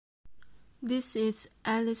This is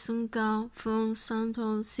Alison Gao from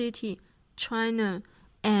Shandong City, China,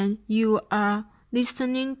 and you are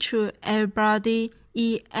listening to Everybody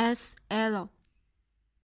ESL.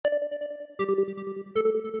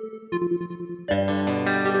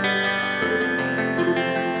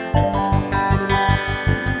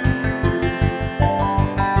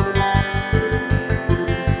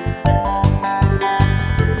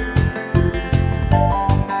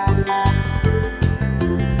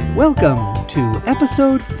 Welcome to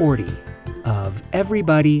episode 40 of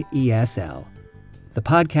Everybody ESL, the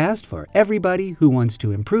podcast for everybody who wants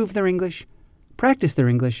to improve their English, practice their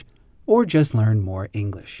English, or just learn more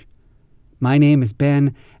English. My name is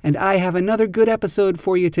Ben, and I have another good episode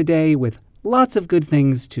for you today with lots of good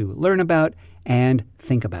things to learn about and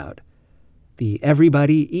think about. The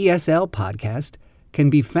Everybody ESL podcast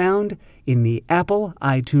can be found in the Apple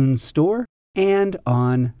iTunes Store and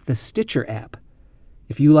on the Stitcher app.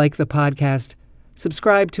 If you like the podcast,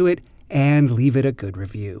 subscribe to it and leave it a good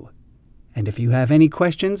review. And if you have any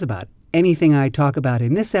questions about anything I talk about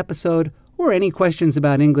in this episode or any questions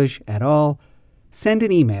about English at all, send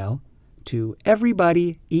an email to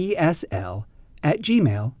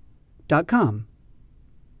everybodyesl@gmail.com.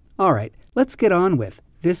 All right, let's get on with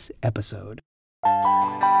this episode.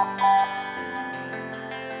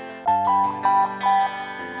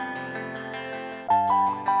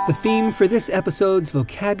 The theme for this episode's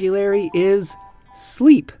vocabulary is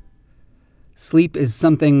sleep. Sleep is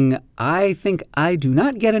something I think I do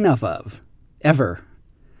not get enough of, ever.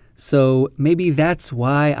 So maybe that's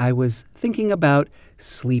why I was thinking about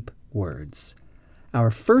sleep words. Our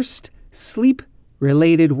first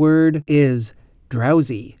sleep-related word is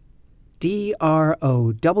drowsy. D-R-O-W-S-Y.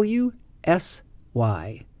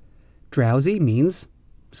 Drowsy means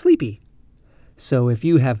sleepy. So if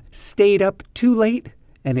you have stayed up too late,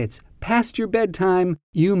 and it's past your bedtime,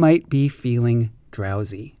 you might be feeling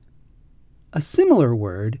drowsy. A similar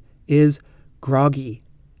word is groggy,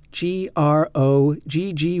 G-R-O-G-G-Y.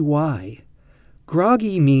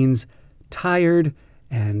 Groggy means tired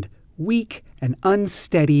and weak and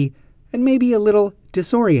unsteady and maybe a little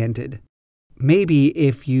disoriented. Maybe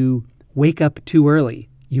if you wake up too early,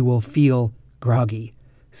 you will feel groggy,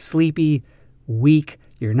 sleepy, weak,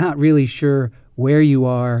 you're not really sure where you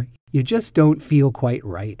are. You just don't feel quite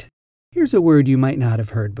right. Here's a word you might not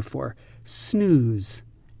have heard before. Snooze.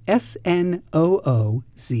 S-N-O-O-Z-E.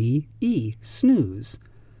 Snooze.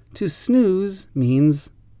 To snooze means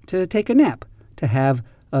to take a nap, to have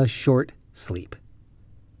a short sleep.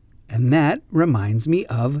 And that reminds me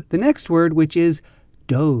of the next word, which is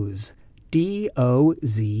doze.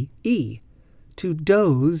 D-O-Z-E. To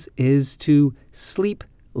doze is to sleep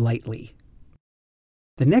lightly.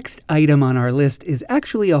 The next item on our list is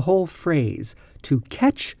actually a whole phrase, to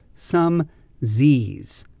catch some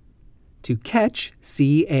Z's. To catch,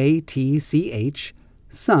 C-A-T-C-H,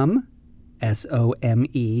 some,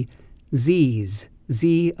 S-O-M-E, Z's,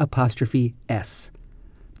 Z''S.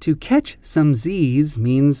 To catch some Z's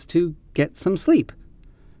means to get some sleep.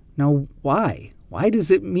 Now, why? Why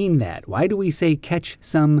does it mean that? Why do we say catch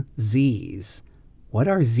some Z's? What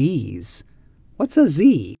are Z's? What's a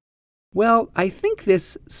Z? Well, I think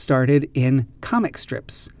this started in comic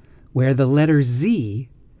strips, where the letter Z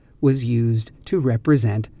was used to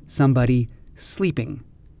represent somebody sleeping.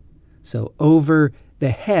 So over the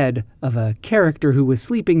head of a character who was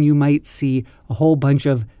sleeping, you might see a whole bunch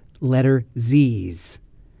of letter Z's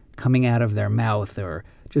coming out of their mouth or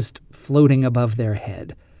just floating above their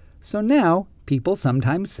head. So now people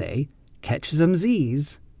sometimes say, catch some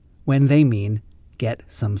Z's, when they mean get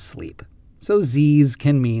some sleep. So Z's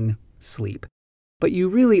can mean sleep. But you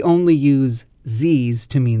really only use Z's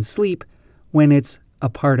to mean sleep when it's a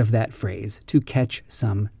part of that phrase, to catch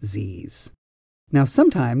some Z's. Now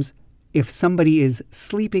sometimes, if somebody is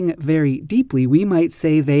sleeping very deeply, we might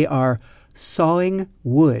say they are sawing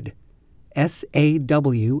wood. S-A-W-I-N-G,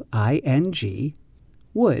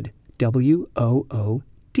 wood,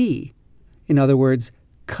 W-O-O-D. In other words,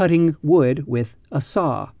 cutting wood with a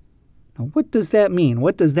saw. Now what does that mean?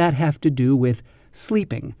 What does that have to do with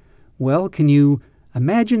sleeping? Well, can you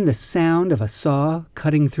imagine the sound of a saw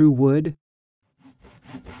cutting through wood?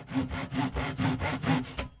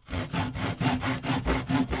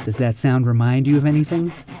 Does that sound remind you of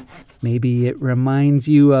anything? Maybe it reminds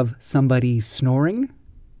you of somebody snoring?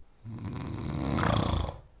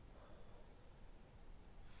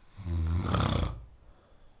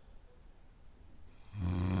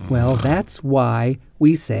 Well, that's why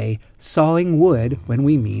we say sawing wood when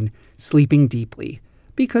we mean sleeping deeply.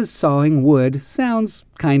 Because sawing wood sounds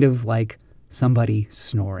kind of like somebody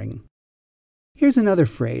snoring. Here's another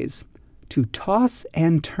phrase, to toss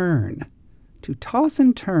and turn. To toss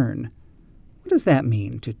and turn. What does that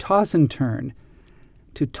mean, to toss and turn?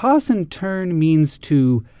 To toss and turn means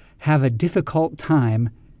to have a difficult time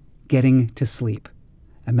getting to sleep.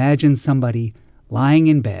 Imagine somebody lying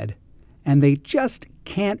in bed and they just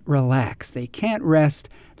can't relax. They can't rest.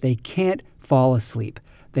 They can't fall asleep.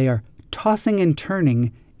 They are tossing and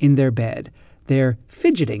turning in their bed. They're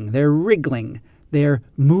fidgeting. They're wriggling. They're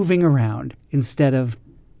moving around instead of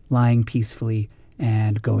lying peacefully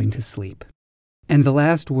and going to sleep. And the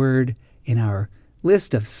last word in our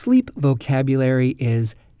list of sleep vocabulary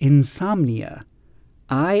is insomnia.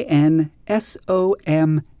 I-N-S-O-M-N-I-A.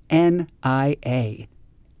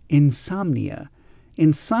 Insomnia.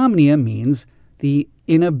 Insomnia means the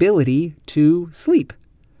inability to sleep.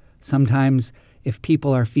 Sometimes if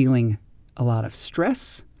people are feeling a lot of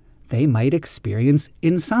stress, they might experience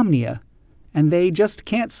insomnia, and they just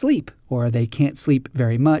can't sleep, or they can't sleep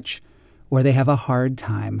very much, or they have a hard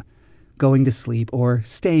time going to sleep or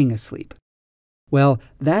staying asleep. Well,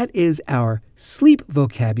 that is our sleep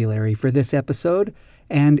vocabulary for this episode,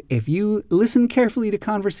 and if you listen carefully to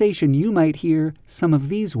conversation, you might hear some of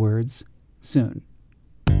these words soon.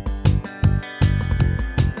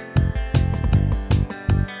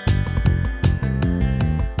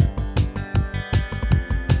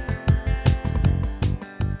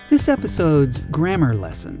 This episode's grammar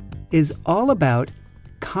lesson is all about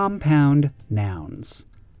compound nouns.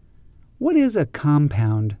 What is a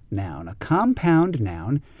compound noun? A compound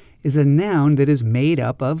noun is a noun that is made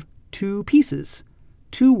up of two pieces,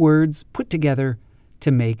 two words put together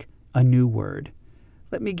to make a new word.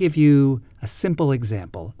 Let me give you a simple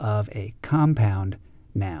example of a compound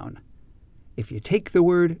noun. If you take the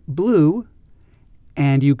word blue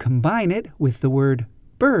and you combine it with the word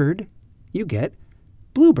bird, you get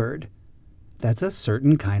bluebird. That's a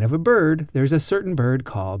certain kind of a bird. There's a certain bird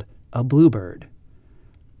called a bluebird.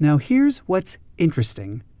 Now here's what's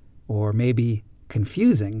interesting, or maybe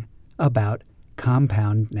confusing, about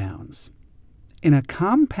compound nouns. In a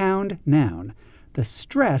compound noun, the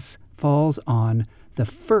stress falls on the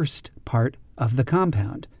first part of the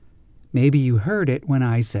compound. Maybe you heard it when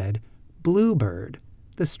I said bluebird.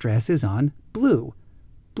 The stress is on blue.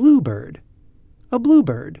 Bluebird. A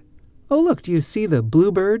bluebird. Oh, look, do you see the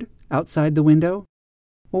bluebird outside the window?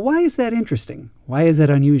 Well, why is that interesting? Why is that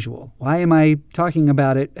unusual? Why am I talking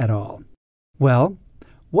about it at all? Well,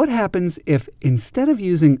 what happens if instead of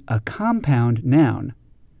using a compound noun,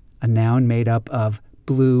 a noun made up of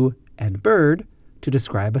blue and bird to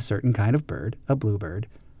describe a certain kind of bird, a bluebird,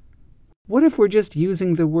 what if we're just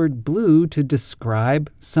using the word blue to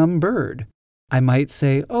describe some bird? I might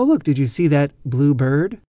say, oh, look, did you see that blue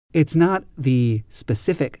bird? It's not the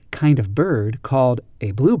specific kind of bird called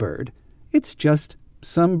a bluebird. It's just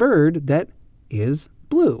some bird that is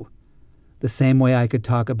blue. The same way I could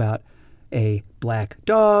talk about a black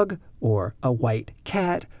dog or a white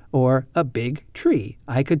cat or a big tree.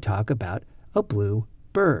 I could talk about a blue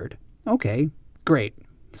bird. Okay, great.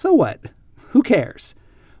 So what? Who cares?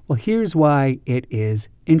 Well, here's why it is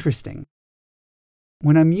interesting.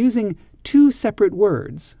 When I'm using two separate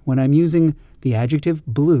words, when I'm using the adjective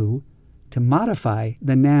blue to modify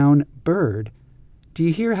the noun bird, do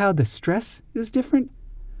you hear how the stress is different?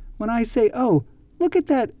 When I say, oh, look at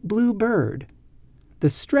that blue bird, the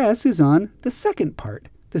stress is on the second part.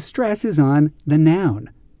 The stress is on the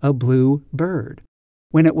noun, a blue bird.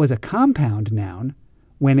 When it was a compound noun,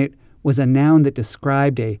 when it was a noun that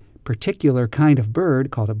described a particular kind of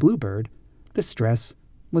bird called a bluebird, the stress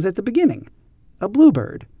was at the beginning, a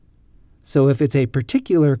bluebird. So if it's a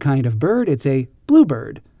particular kind of bird, it's a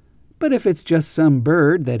bluebird. But if it's just some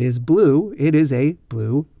bird that is blue, it is a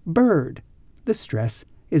blue bird. The stress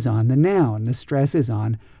is on the noun. The stress is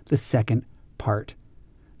on the second part.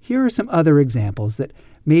 Here are some other examples that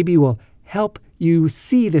maybe will help you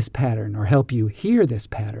see this pattern or help you hear this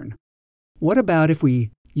pattern. What about if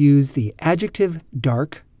we use the adjective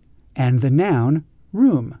dark and the noun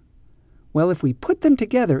room? Well, if we put them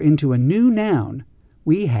together into a new noun,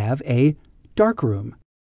 we have a dark room.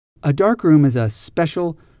 A dark room is a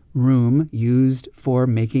special room used for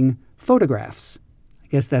making photographs. I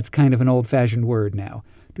guess that's kind of an old-fashioned word now.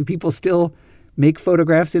 Do people still make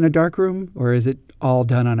photographs in a dark room, or is it all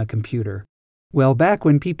done on a computer? Well, back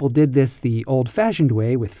when people did this the old-fashioned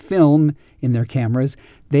way with film in their cameras,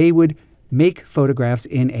 they would make photographs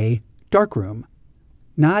in a dark room.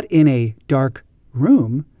 Not in a dark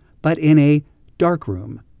room, but in a dark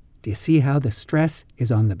room. Do you see how the stress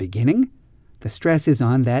is on the beginning? The stress is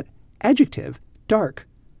on that adjective, dark.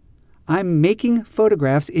 I'm making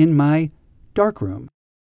photographs in my dark room.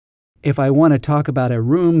 If I want to talk about a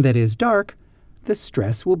room that is dark, the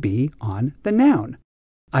stress will be on the noun.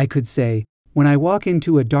 I could say, When I walk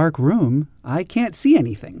into a dark room, I can't see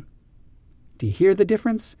anything. Do you hear the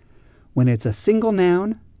difference? When it's a single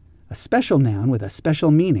noun, a special noun with a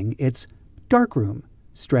special meaning, it's dark room,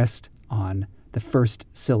 stressed on the first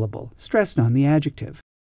syllable, stressed on the adjective.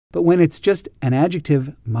 But when it's just an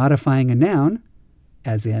adjective modifying a noun,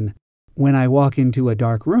 as in, when I walk into a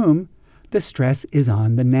dark room, the stress is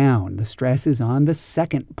on the noun. The stress is on the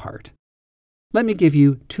second part. Let me give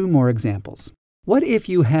you 2 more examples. What if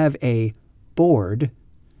you have a board,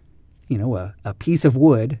 a piece of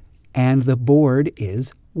wood, and the board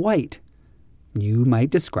is white? You might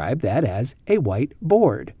describe that as a white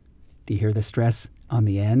board. Do you hear the stress on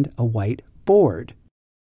the end? A white board.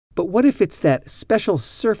 But what if it's that special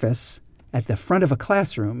surface at the front of a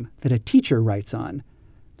classroom that a teacher writes on?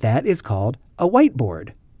 That is called a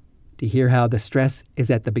whiteboard. Do you hear how the stress is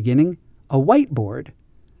at the beginning? A whiteboard.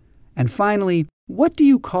 And finally, what do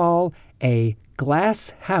you call a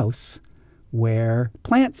glass house where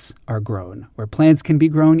plants are grown, where plants can be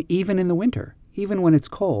grown even in the winter, even when it's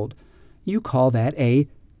cold? You call that a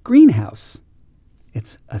greenhouse.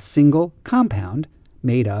 It's a single compound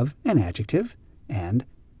made of an adjective and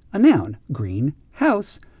a noun, green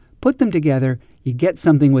house. Put them together, you get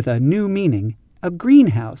something with a new meaning, a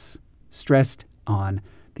greenhouse, stressed on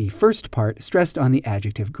the first part, stressed on the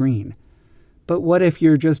adjective green. But what if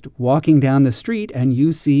you're just walking down the street and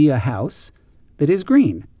you see a house that is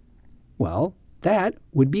green? Well, that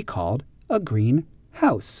would be called a green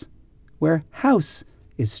house, where house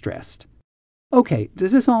is stressed. Okay,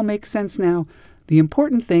 does this all make sense now? The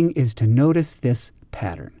important thing is to notice this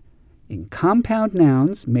pattern. In compound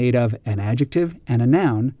nouns made of an adjective and a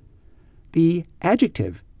noun, the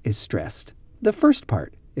adjective is stressed. The first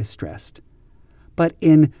part is stressed. But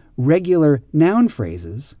in regular noun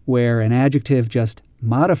phrases, where an adjective just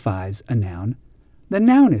modifies a noun, the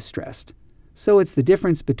noun is stressed. So it's the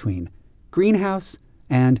difference between greenhouse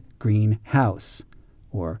and greenhouse,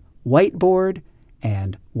 or whiteboard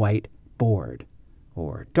and whiteboard,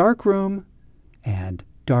 or dark room and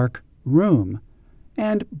dark room,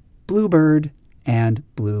 and bluebird and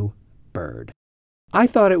bluebird. I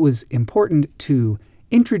thought it was important to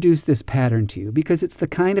introduce this pattern to you because it's the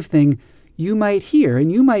kind of thing you might hear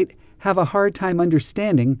and you might have a hard time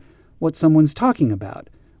understanding what someone's talking about.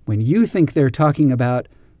 When you think they're talking about,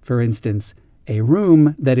 for instance, a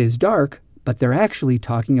room that is dark, but they're actually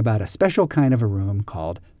talking about a special kind of a room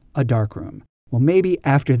called a dark room. Well, maybe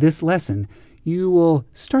after this lesson, you will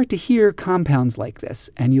start to hear compounds like this,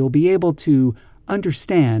 and you'll be able to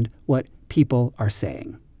understand what people are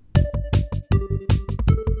saying.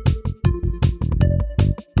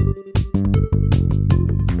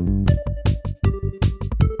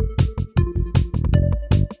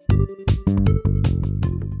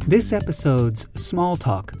 This episode's small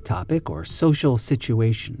talk topic, or social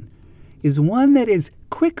situation, is one that is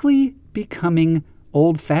quickly becoming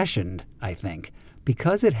old-fashioned, I think,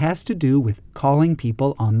 because it has to do with calling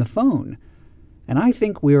people on the phone. And I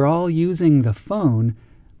think we're all using the phone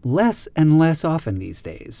less and less often these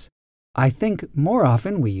days. I think more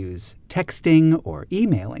often we use texting or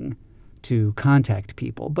emailing to contact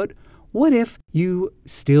people. But what if you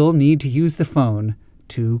still need to use the phone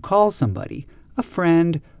to call somebody, a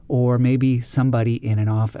friend, or maybe somebody in an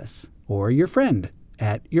office, or your friend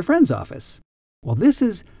at your friend's office? Well, this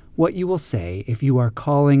is what you will say if you are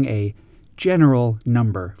calling a general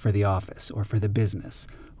number for the office or for the business,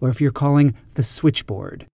 or if you're calling the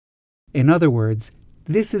switchboard. In other words,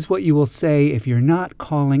 this is what you will say if you're not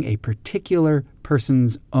calling a particular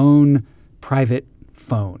person's own private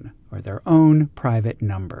phone or their own private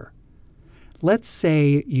number. Let's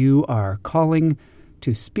say you are calling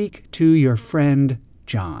to speak to your friend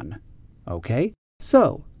John. Okay?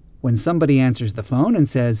 So, when somebody answers the phone and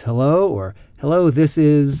says hello or hello, this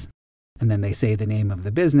is, and then they say the name of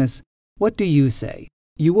the business, what do you say?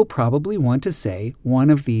 You will probably want to say one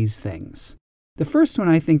of these things. The first one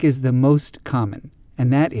I think is the most common,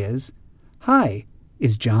 and that is, "Hi,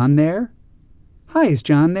 is John there?" "Hi, is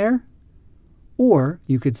John there?" Or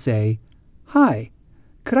you could say, "Hi,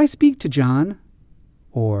 could I speak to John?"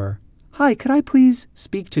 Or, "Hi, could I please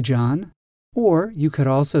speak to John?" Or you could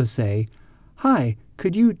also say, "Hi,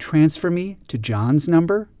 could you transfer me to John's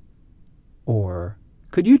number?" Or,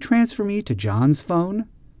 "Could you transfer me to John's phone?"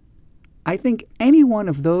 I think any one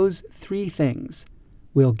of those 3 things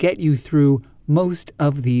will get you through most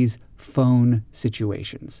of these phone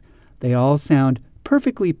situations. They all sound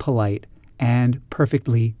perfectly polite and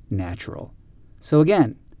perfectly natural. So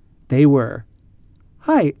again, they were,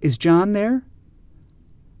 "Hi, is John there?"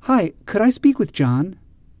 "Hi, could I speak with John?"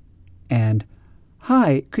 And,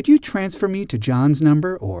 "Hi, could you transfer me to John's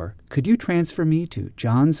number?" Or, "Could you transfer me to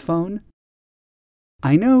John's phone?"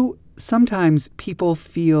 I know sometimes people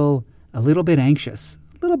feel a little bit anxious,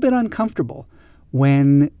 a little bit uncomfortable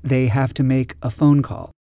when they have to make a phone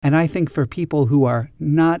call. And I think for people who are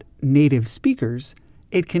not native speakers,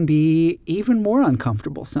 it can be even more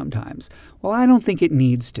uncomfortable sometimes. Well, I don't think it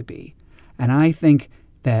needs to be. And I think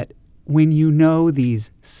that when you know these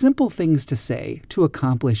simple things to say to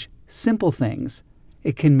accomplish simple things,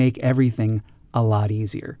 it can make everything a lot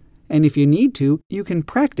easier. And if you need to, you can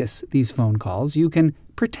practice these phone calls. You can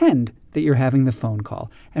pretend that you're having the phone call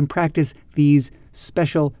and practice these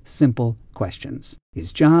special, simple questions.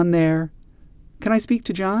 Is John there? Can I speak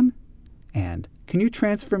to John? And can you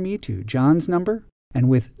transfer me to John's number? And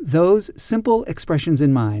with those simple expressions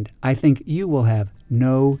in mind, I think you will have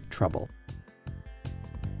no trouble.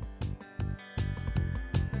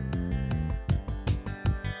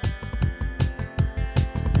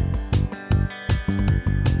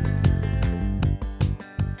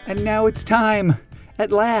 And now it's time,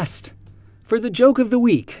 at last, for the joke of the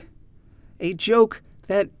week. A joke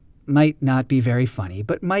that might not be very funny,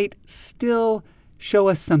 but might still show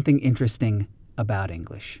us something interesting about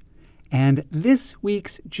English. And this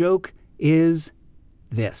week's joke is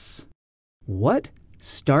this. What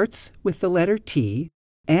starts with the letter T,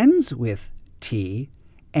 ends with T,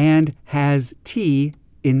 and has T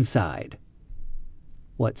inside?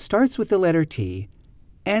 What starts with the letter T,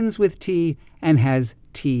 ends with T, and has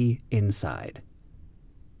T inside?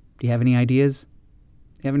 Do you have any ideas?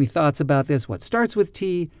 Do you have any thoughts about this? What starts with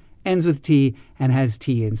T, ends with T, and has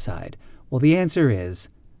T inside? Well, the answer is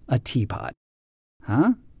a teapot.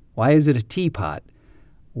 Huh? Why is it a teapot?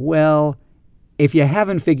 Well, if you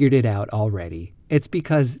haven't figured it out already, it's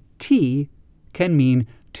because T can mean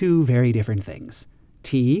two very different things.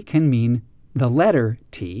 T can mean the letter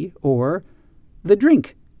T or the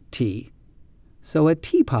drink tea. So a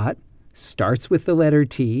teapot starts with the letter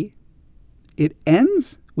T. It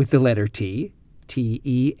ends with the letter T,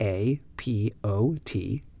 T-E-A-P-O-T,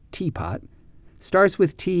 teapot. Starts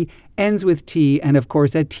with T, ends with T, and of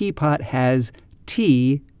course a teapot has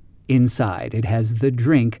tea inside. It has the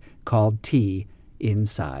drink called tea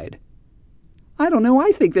inside. I don't know,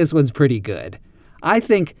 I think this one's pretty good. I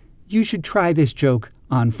think you should try this joke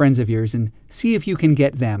on friends of yours and see if you can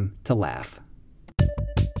get them to laugh.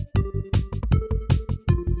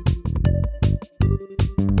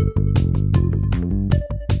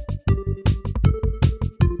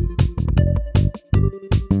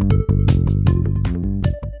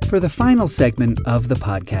 For the final segment of the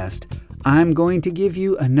podcast, I'm going to give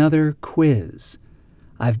you another quiz.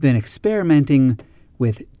 I've been experimenting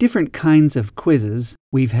with different kinds of quizzes.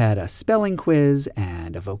 We've had a spelling quiz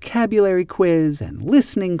and a vocabulary quiz and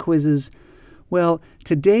listening quizzes. Well,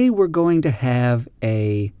 today we're going to have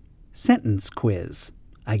a sentence quiz,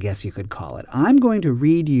 I guess you could call it. I'm going to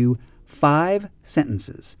read you 5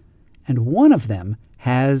 sentences, and one of them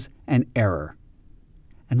has an error.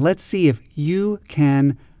 And let's see if you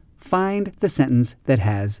can find the sentence that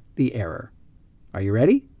has the error. Are you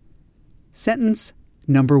ready? Sentence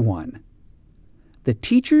number 1. The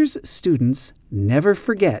teacher's students never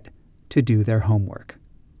forget to do their homework.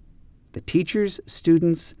 The teacher's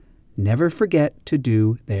students never forget to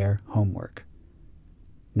do their homework.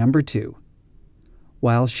 Number 2.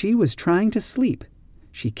 While she was trying to sleep,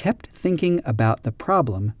 she kept thinking about the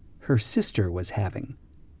problem her sister was having.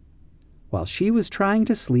 While she was trying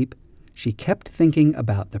to sleep, she kept thinking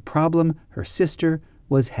about the problem her sister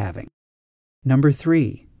was having. Number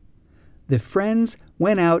 3. The friends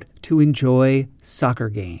went out to enjoy soccer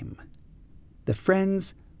game. The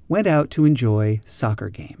friends went out to enjoy soccer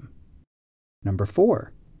game. Number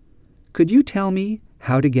 4. Could you tell me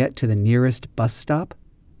how to get to the nearest bus stop?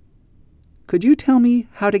 Could you tell me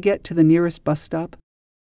how to get to the nearest bus stop?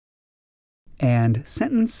 And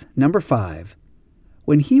sentence number 5.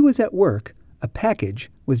 When he was at work, a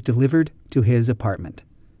package was delivered to his apartment.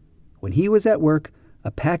 When he was at work,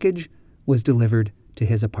 a package was delivered to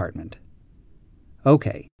his apartment.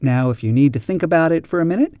 Okay, now if you need to think about it for a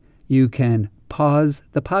minute, you can pause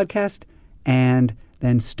the podcast and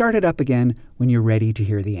then start it up again when you're ready to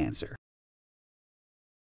hear the answer.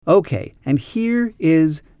 Okay, and here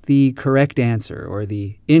is the correct answer or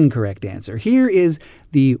the incorrect answer. Here is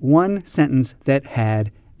the one sentence that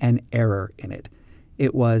had an error in it.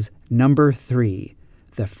 It was number 3.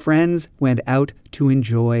 The friends went out to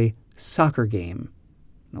enjoy soccer game.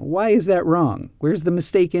 Now, why is that wrong? Where's the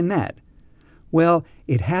mistake in that? Well,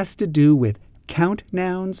 it has to do with count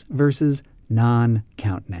nouns versus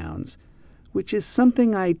non-count nouns, which is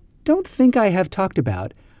something I don't think I have talked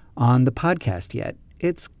about on the podcast yet.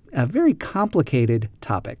 It's a very complicated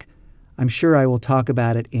topic. I'm sure I will talk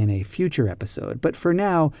about it in a future episode, but for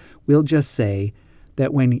now, we'll just say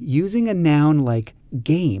that when using a noun like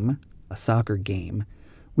game, a soccer game,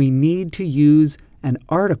 we need to use an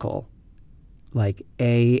article like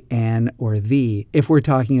a, an, or the if we're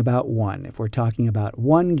talking about one. If we're talking about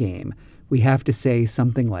one game, we have to say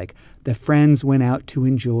something like, the friends went out to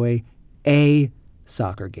enjoy a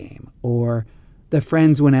soccer game, or the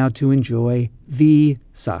friends went out to enjoy the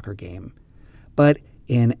soccer game. But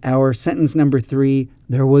in our sentence number 3,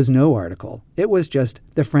 there was no article. It was just,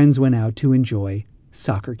 the friends went out to enjoy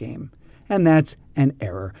soccer game. And that's an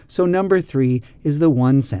error. So number 3 is the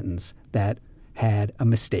one sentence that had a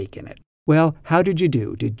mistake in it. Well, how did you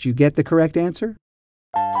do? Did you get the correct answer?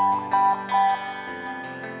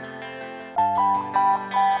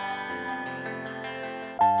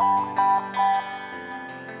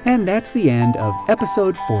 And that's the end of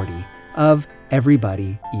episode 40 of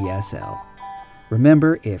Everybody ESL.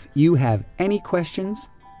 Remember, if you have any questions,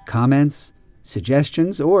 comments,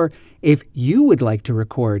 suggestions, or if you would like to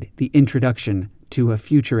record the introduction to a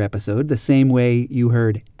future episode the same way you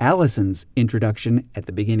heard Allison's introduction at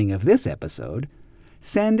the beginning of this episode,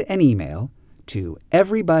 send an email to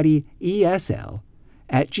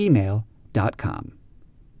everybodyesl@gmail.com.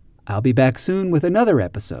 I'll be back soon with another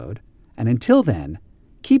episode, and until then,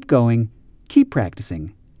 keep going, keep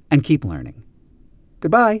practicing, and keep learning.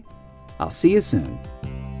 Goodbye. I'll see you soon.